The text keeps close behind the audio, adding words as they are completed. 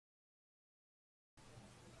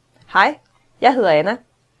Hej, jeg hedder Anna.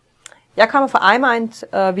 Jeg kommer fra Aiminds,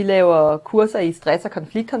 og vi laver kurser i stress og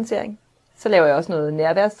konflikthåndtering. Så laver jeg også noget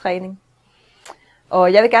nærværstræning.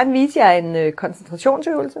 Og jeg vil gerne vise jer en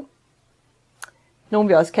koncentrationsøvelse. Nogle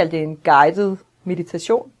vil også kalde det en guided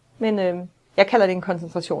meditation, men jeg kalder det en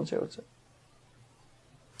koncentrationsøvelse.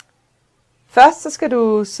 Først så skal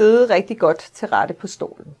du sidde rigtig godt til rette på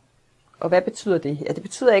stolen. Og hvad betyder det? Ja, det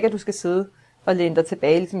betyder ikke, at du skal sidde og læne dig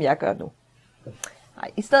tilbage, ligesom jeg gør nu.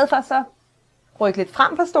 Nej, i stedet for så ryk lidt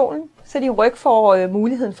frem på stolen, så din ryg får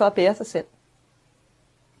muligheden for at bære sig selv.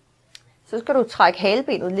 Så skal du trække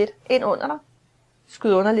halebenet lidt ind under dig,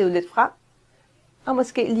 skyde underlivet lidt frem, og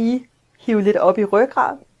måske lige hive lidt op i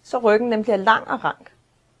ryggraden, så ryggen den bliver lang og rank.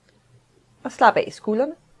 Og slap af i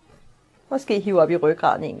skuldrene. Måske hive op i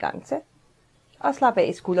ryggraden en gang til, og slap af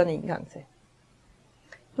i skuldrene en gang til.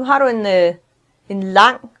 Nu har du en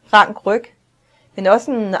lang, rank ryg, men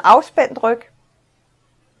også en afspændt ryg.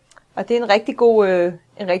 Og det er en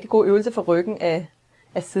rigtig god øvelse for ryggen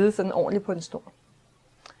at sidde sådan ordentligt på en stol.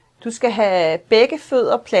 Du skal have begge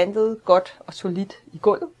fødder plantet godt og solidt i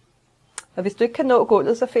gulvet. Og hvis du ikke kan nå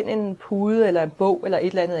gulvet, så find en pude eller en bog eller et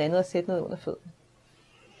eller andet og sæt ned under fødderne.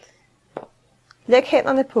 Læg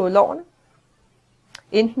hænderne på lårene.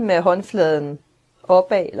 Enten med håndfladen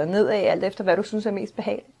opad eller nedad, alt efter hvad du synes er mest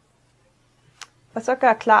behageligt. Og så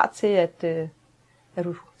gør klar til, at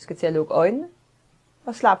du skal til at lukke øjnene.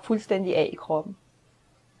 Og slap fuldstændig af i kroppen.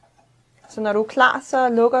 Så når du er klar, så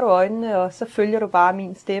lukker du øjnene, og så følger du bare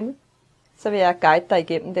min stemme. Så vil jeg guide dig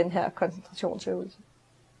igennem den her koncentrationsøvelse.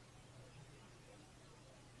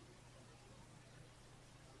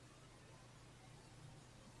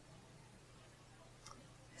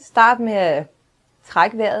 Start med at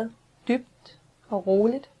trække vejret dybt og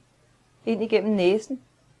roligt ind igennem næsen.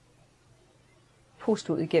 Pust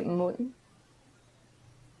ud igennem munden.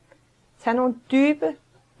 Tag nogle dybe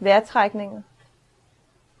vejrtrækninger.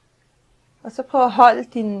 Og så prøv at holde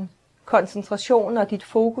din koncentration og dit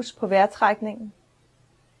fokus på vejrtrækningen.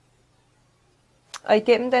 Og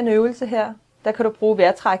igennem den øvelse her, der kan du bruge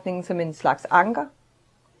vejrtrækningen som en slags anker.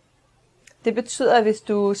 Det betyder, at hvis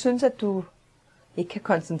du synes, at du ikke kan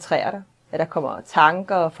koncentrere dig, at der kommer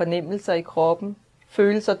tanker og fornemmelser i kroppen,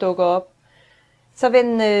 følelser dukker op, så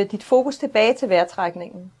vend dit fokus tilbage til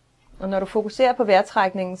vejrtrækningen. Og når du fokuserer på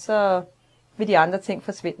vejrtrækningen, så vil de andre ting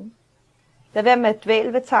forsvinde. Lad være med at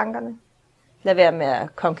dvæle ved tankerne. Lad være med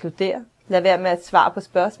at konkludere. Lad være med at svare på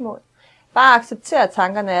spørgsmål. Bare accepter, at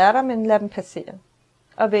tankerne er der, men lad dem passere.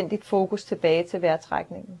 Og vend dit fokus tilbage til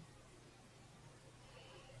vejrtrækningen.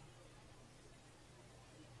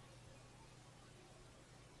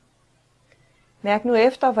 Mærk nu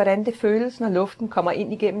efter, hvordan det føles, når luften kommer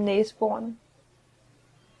ind igennem næseborene.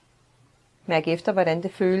 Mærk efter, hvordan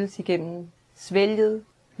det føles igennem svælget,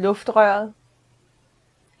 luftrøret,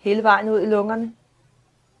 hele vejen ud i lungerne.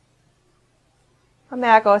 Og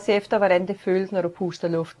mærk også efter, hvordan det føles, når du puster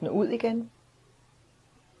luften ud igen.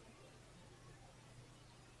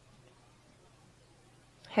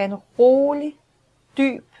 Ha' en rolig,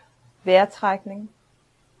 dyb vejrtrækning.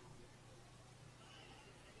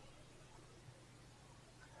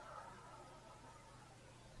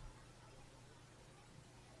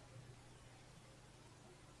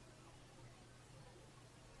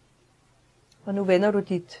 Og nu vender du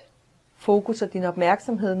dit fokus og din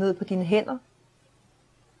opmærksomhed ned på dine hænder.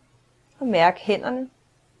 Og mærk hænderne.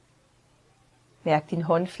 Mærk dine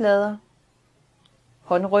håndflader,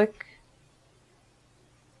 håndryg,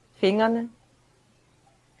 fingrene,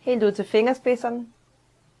 helt ud til fingerspidserne.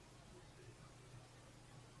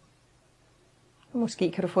 Og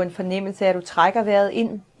måske kan du få en fornemmelse af, at du trækker vejret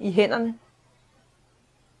ind i hænderne.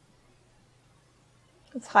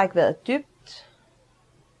 Og træk vejret dybt.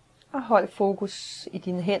 Og hold fokus i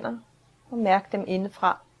dine hænder, og mærk dem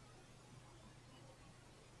indefra.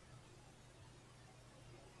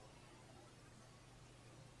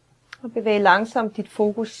 Og bevæg langsomt dit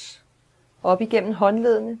fokus op igennem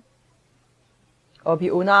håndledene, op i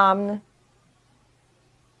underarmene,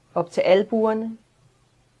 op til albuerne.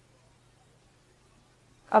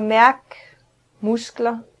 Og mærk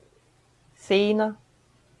muskler, sener,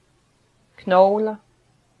 knogler,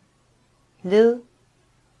 led.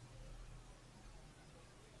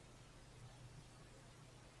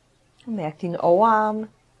 Og mærk dine overarme,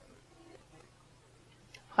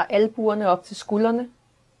 fra albuerne op til skuldrene.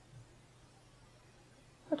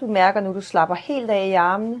 Og du mærker nu, du slapper helt af i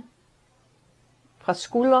armene, fra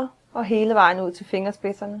skuldre og hele vejen ud til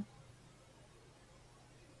fingerspidserne.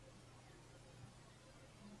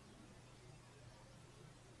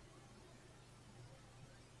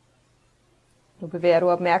 Nu bevæger du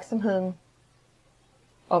opmærksomheden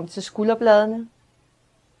om til skulderbladene,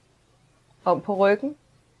 om på ryggen.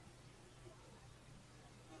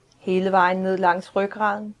 Hele vejen ned langs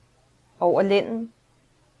ryggraden, over lænden.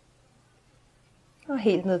 Og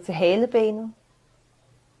helt ned til halebenet.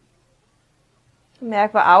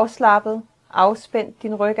 Mærk, hvor afslappet, afspændt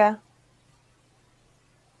din ryg er.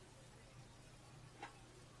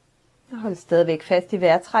 Og hold stadigvæk fast i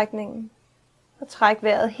vejrtrækningen. Og træk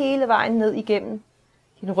vejret hele vejen ned igennem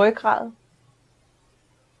din ryggrad.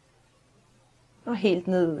 Og helt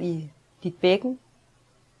ned i dit bækken.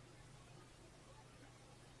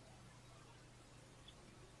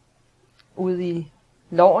 Ud i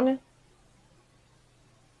lårene.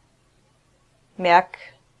 Mærk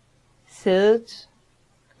sædet,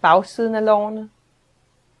 bagsiden af lårene.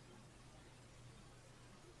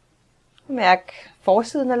 Mærk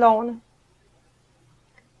forsiden af lårene.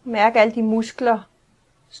 Mærk alle de muskler,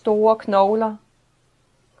 store knogler,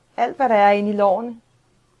 alt hvad der er inde i lårene.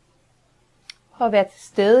 Og vær til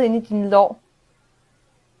stede inde i dine lår.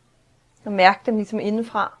 Og mærk dem ligesom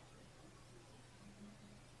indenfra.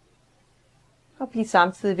 Og bliv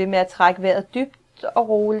samtidig ved med at trække vejret dybt og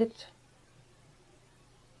roligt.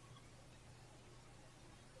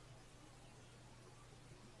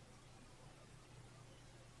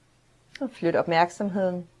 Og flyt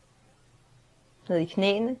opmærksomheden ned i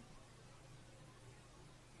knæene,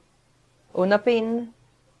 underbenene,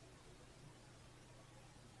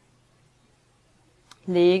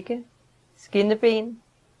 lægge, skinneben,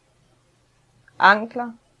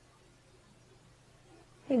 ankler,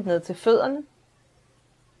 helt ned til fødderne,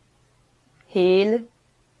 hæle,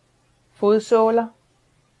 fodsåler,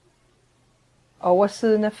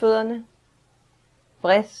 oversiden af fødderne,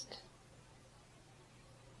 brist,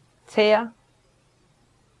 tæer.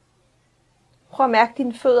 Prøv at mærke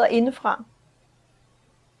dine fødder indefra.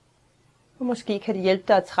 Og måske kan det hjælpe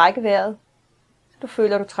dig at trække vejret, så du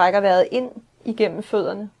føler, at du trækker vejret ind igennem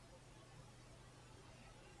fødderne.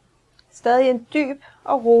 Stadig en dyb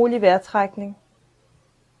og rolig vejrtrækning.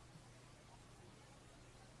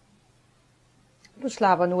 Du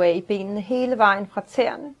slapper nu af i benene hele vejen fra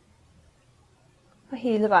tæerne og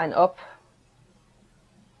hele vejen op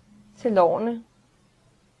til lårene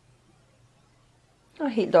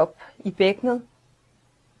og helt op i bækkenet.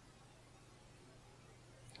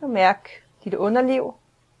 Og mærk dit underliv,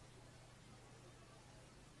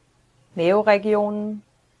 maveregionen,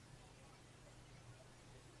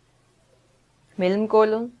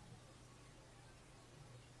 mellemgulvet.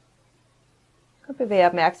 Og bevæg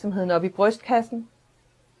opmærksomheden op i brystkassen.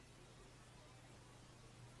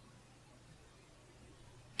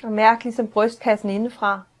 Og mærk ligesom brystkassen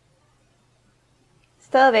indefra.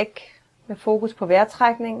 Stadigvæk med fokus på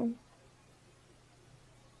vejrtrækningen.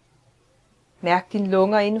 Mærk dine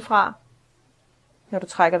lunger indefra, når du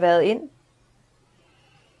trækker vejret ind.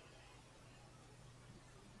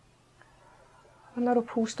 Og når du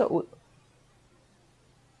puster ud.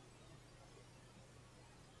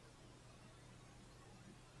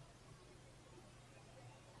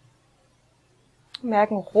 Mærk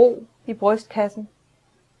en ro i brystkassen.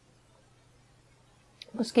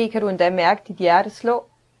 Måske kan du endda mærke dit hjerte slå.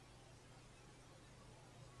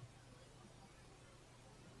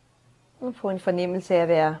 Og få en fornemmelse af at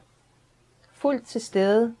være fuldt til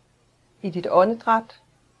stede i dit åndedræt,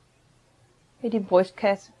 i din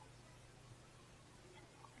brystkasse.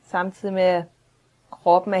 Samtidig med at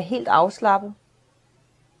kroppen er helt afslappet.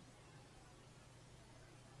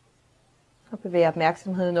 Og bevæg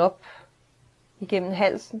opmærksomheden op igennem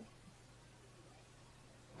halsen,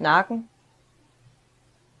 nakken,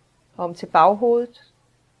 om til baghovedet.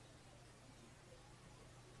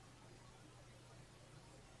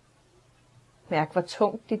 Mærk, hvor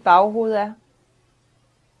tungt dit baghoved er.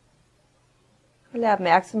 Og lad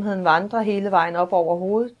opmærksomheden vandre hele vejen op over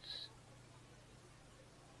hovedet.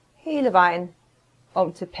 Hele vejen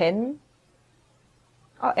om til panden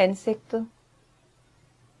og ansigtet.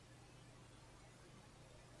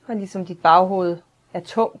 Og ligesom dit baghoved er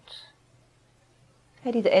tungt,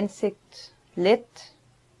 er dit ansigt let.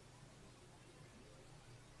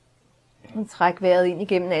 Og træk vejret ind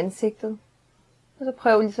igennem ansigtet. Og så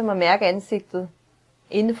prøv ligesom at mærke ansigtet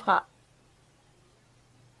indefra.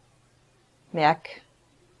 Mærk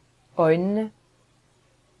øjnene,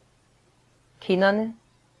 kinderne,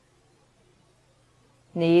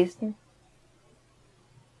 næsen,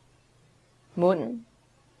 munden,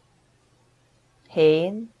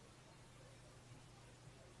 hagen,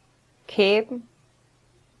 kæben,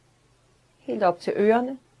 helt op til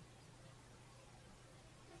ørerne.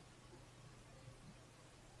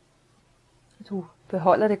 Du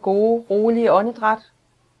beholder det gode, rolige åndedræt.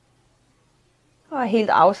 Og er helt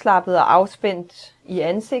afslappet og afspændt i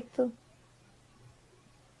ansigtet.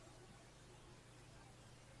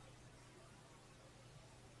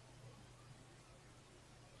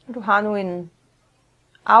 Og du har nu en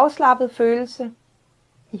afslappet følelse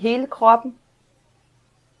i hele kroppen.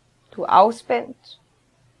 Du er afspændt.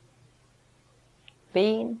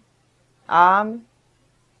 Ben, arme,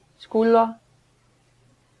 skuldre,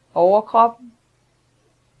 overkroppen,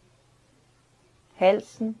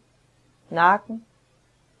 halsen, nakken.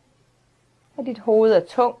 Og dit hoved er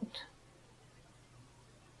tungt.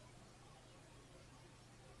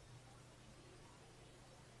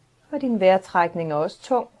 Og din vejrtrækning er også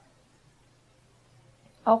tung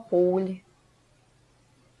og rolig.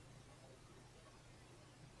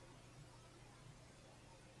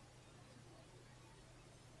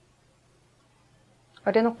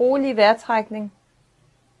 Og den rolige vejrtrækning,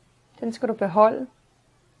 den skal du beholde.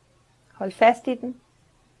 Hold fast i den,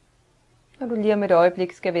 når du lige om et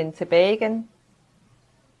øjeblik skal vende tilbage igen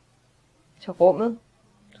til rummet,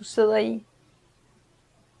 du sidder i.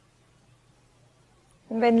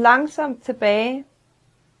 Men vend langsomt tilbage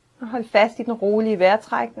og hold fast i den rolige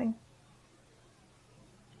vejrtrækning.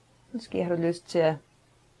 Måske har du lyst til at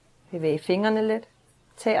bevæge fingrene lidt,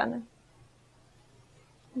 tæerne.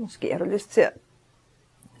 Måske har du lyst til at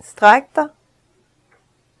strække dig.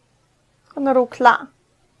 Og når du er klar,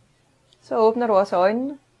 så åbner du også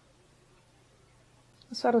øjnene.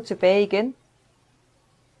 Og så er du tilbage igen.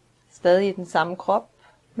 Stadig i den samme krop,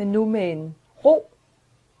 men nu med en ro.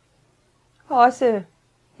 Og også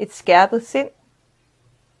et skærpet sind.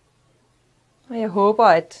 Og jeg håber,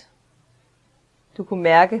 at du kunne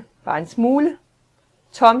mærke bare en smule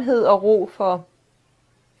tomhed og ro for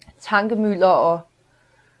tankemylder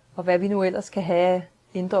og hvad vi nu ellers kan have af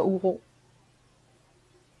indre uro.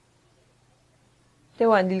 Det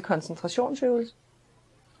var en lille koncentrationsøvelse,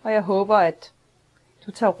 og jeg håber, at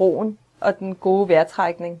du tager roen og den gode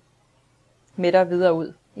vejrtrækning med dig videre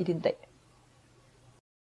ud i din dag.